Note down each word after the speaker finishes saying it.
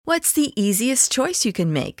What's the easiest choice you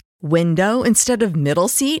can make? Window instead of middle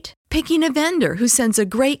seat? Picking a vendor who sends a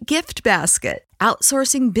great gift basket?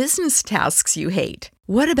 Outsourcing business tasks you hate?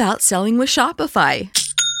 What about selling with Shopify?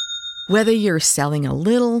 Whether you're selling a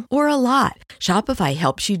little or a lot, Shopify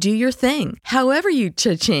helps you do your thing, however you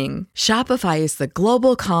cha-ching. Shopify is the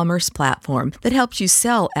global commerce platform that helps you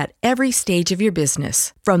sell at every stage of your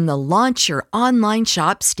business. From the launch your online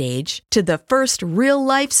shop stage to the first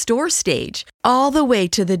real-life store stage, all the way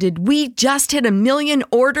to the did we just hit a million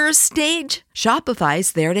orders stage.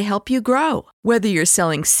 Shopify's there to help you grow. Whether you're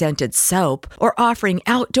selling scented soap or offering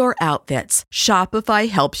outdoor outfits, Shopify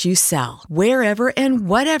helps you sell. Wherever and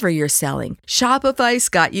whatever you're selling, Shopify's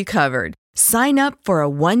got you covered. Sign up for a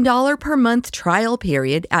 $1 per month trial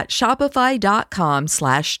period at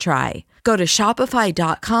shopify.com/try. Go to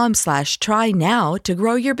shopify.com/try now to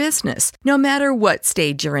grow your business, no matter what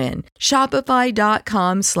stage you're in.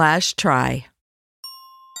 Shopify.com/try.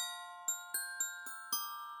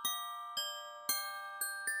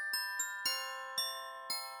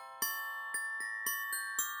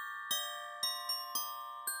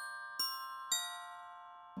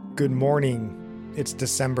 Good morning. It's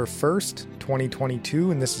December 1st,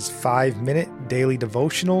 2022, and this is 5-Minute Daily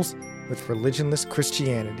Devotionals with Religionless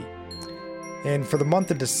Christianity. And for the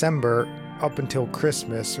month of December, up until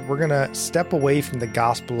Christmas, we're going to step away from the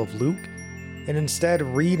Gospel of Luke and instead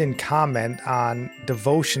read and comment on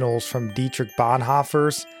devotionals from Dietrich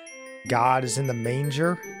Bonhoeffer's God is in the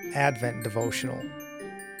Manger Advent devotional.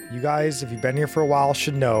 You guys, if you've been here for a while,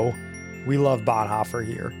 should know we love Bonhoeffer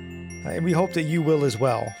here. And we hope that you will as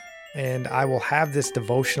well. And I will have this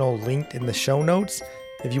devotional linked in the show notes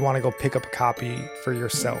if you want to go pick up a copy for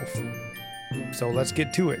yourself. So let's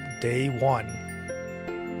get to it. Day 1.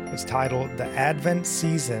 It's titled, The Advent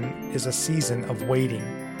Season is a Season of Waiting.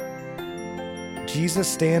 Jesus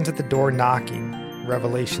stands at the door knocking,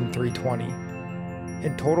 Revelation 3:20.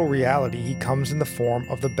 In total reality, he comes in the form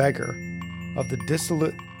of the beggar, of the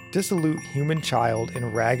dissolute human child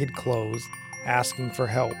in ragged clothes, asking for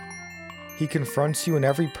help. He confronts you in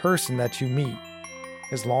every person that you meet.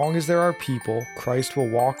 As long as there are people, Christ will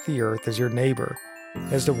walk the earth as your neighbor,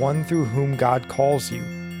 as the one through whom God calls you,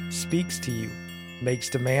 speaks to you, makes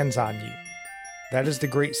demands on you. That is the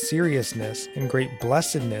great seriousness and great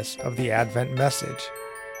blessedness of the Advent message.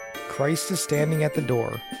 Christ is standing at the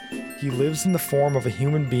door. He lives in the form of a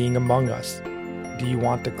human being among us. Do you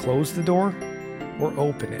want to close the door or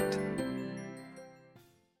open it?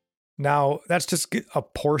 Now, that's just a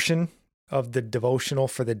portion of the devotional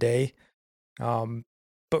for the day. But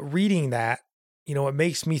reading that, it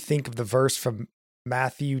makes me think of the verse from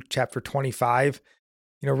Matthew chapter 25,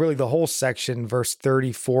 really the whole section, verse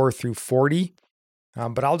 34 through 40.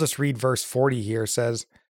 But I'll just read verse 40 here. It says,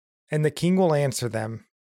 And the king will answer them,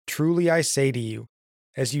 Truly I say to you,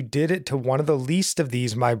 as you did it to one of the least of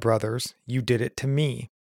these my brothers, you did it to me.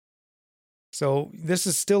 So this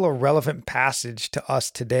is still a relevant passage to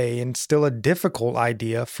us today and still a difficult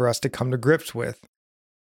idea for us to come to grips with.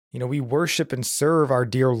 We worship and serve our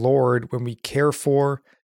dear Lord when we care for,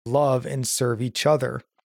 love, and serve each other.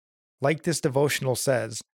 Like this devotional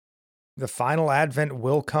says, the final Advent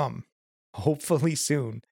will come, hopefully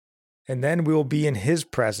soon, and then we will be in His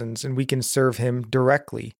presence and we can serve Him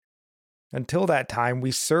directly. Until that time,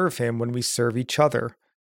 we serve Him when we serve each other,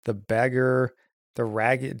 the beggar, the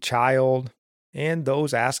ragged child, and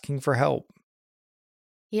those asking for help.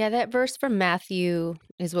 Yeah, that verse from Matthew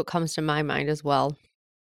is what comes to my mind as well.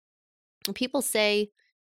 People say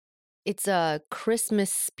it's a Christmas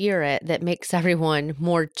spirit that makes everyone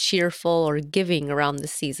more cheerful or giving around the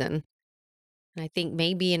season. And I think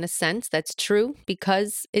maybe in a sense that's true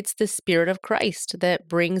because it's the Spirit of Christ that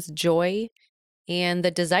brings joy and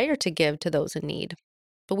the desire to give to those in need.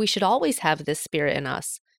 But we should always have this spirit in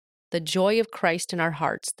us, the joy of Christ in our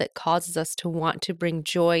hearts that causes us to want to bring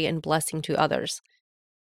joy and blessing to others.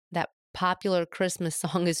 That popular Christmas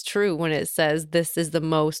song is true when it says, this is the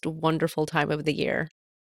most wonderful time of the year.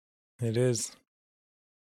 It is.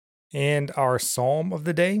 And our psalm of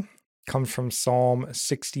the day comes from Psalm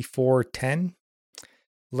 64:10.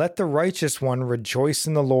 Let the righteous one rejoice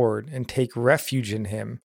in the Lord and take refuge in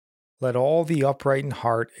Him. Let all the upright in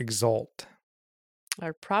heart exult.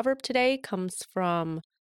 Our proverb today comes from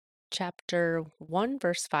chapter 1,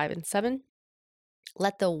 verse 5 and 7.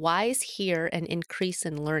 Let the wise hear and increase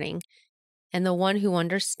in learning, and the one who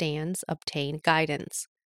understands obtain guidance.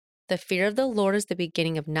 The fear of the Lord is the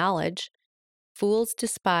beginning of knowledge. Fools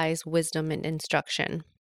despise wisdom and instruction.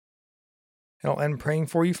 And I'll end praying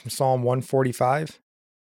for you from Psalm 145.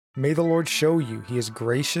 May the Lord show you He is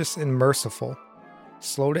gracious and merciful,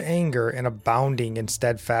 slow to anger and abounding in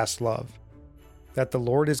steadfast love. that the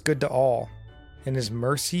Lord is good to all, and his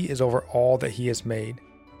mercy is over all that he has made.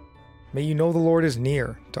 May you know the Lord is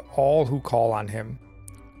near to all who call on him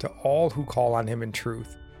in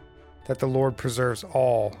truth, that the Lord preserves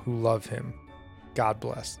all who love him. God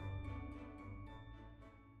bless.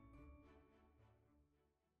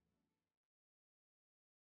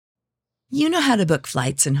 You know how to book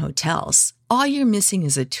flights and hotels. All you're missing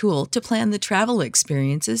is a tool to plan the travel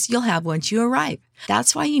experiences you'll have once you arrive.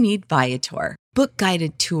 That's why you need Viator. Book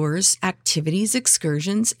guided tours, activities,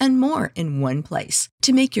 excursions, and more in one place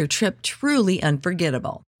to make your trip truly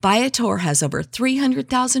unforgettable. Viator has over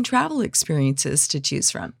 300,000 travel experiences to choose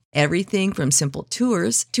from. Everything from simple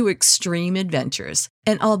tours to extreme adventures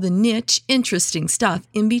and all the niche, interesting stuff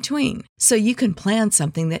in between. So you can plan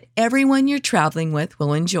something that everyone you're traveling with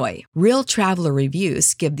will enjoy. Real traveler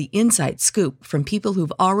reviews give the inside scoop from people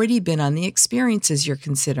who've already been on the experiences you're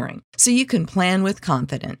considering. So you can plan with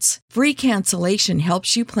confidence. Free cancellation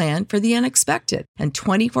helps you plan for the unexpected. And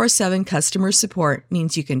 24/7 customer support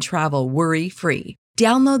means you can travel worry-free.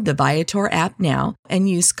 Download the Viator app now and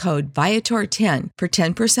use code Viator10 for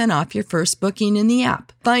 10% off your first booking in the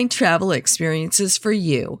app. Find travel experiences for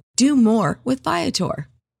you. Do more with Viator.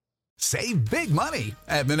 Save big money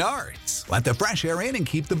at Menards. Let the fresh air in and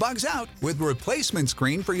keep the bugs out with replacement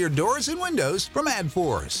screen for your doors and windows from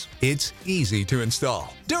AdForce. It's easy to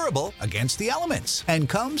install, durable against the elements, and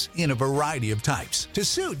comes in a variety of types to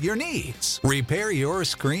suit your needs. Repair your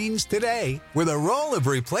screens today with a roll of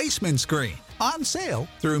replacement screen. On sale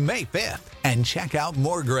through May 5th. And check out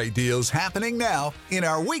more great deals happening now in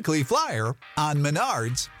our weekly flyer on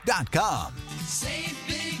Menards.com. Save